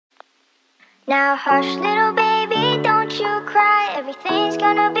Now hush, little baby, don't you cry. Everything's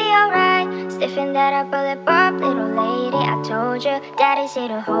gonna be alright. Stiffen that upper lip up, little lady. I told you, daddy's here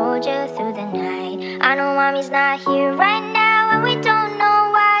to hold you through the night. I know mommy's not here right now, and we don't know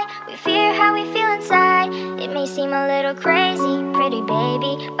why. We fear how we feel inside. It may seem a little crazy, pretty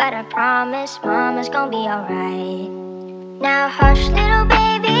baby, but I promise mama's gonna be alright. Now hush, little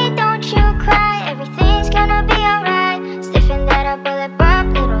baby, don't you cry. Everything's gonna be alright. Stiffen that upper lip up,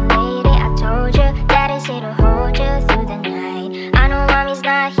 little lady. I told you, daddy's here to hold you through the night. I know mommy's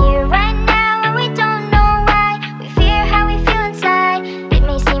not here right now, and we don't know why. We fear how we feel inside. It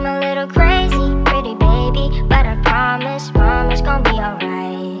may seem a little crazy, pretty baby, but I promise mama's gonna be alright.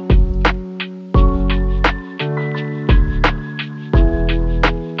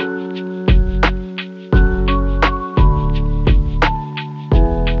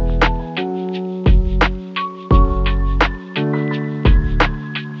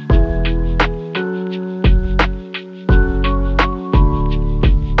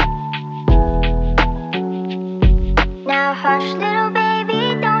 Now hush, little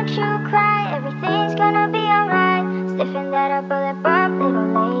baby, don't you cry. Everything's gonna be alright. Stiffen that upper lip up, little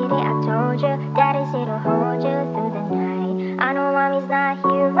lady. I told you, daddy's here to hold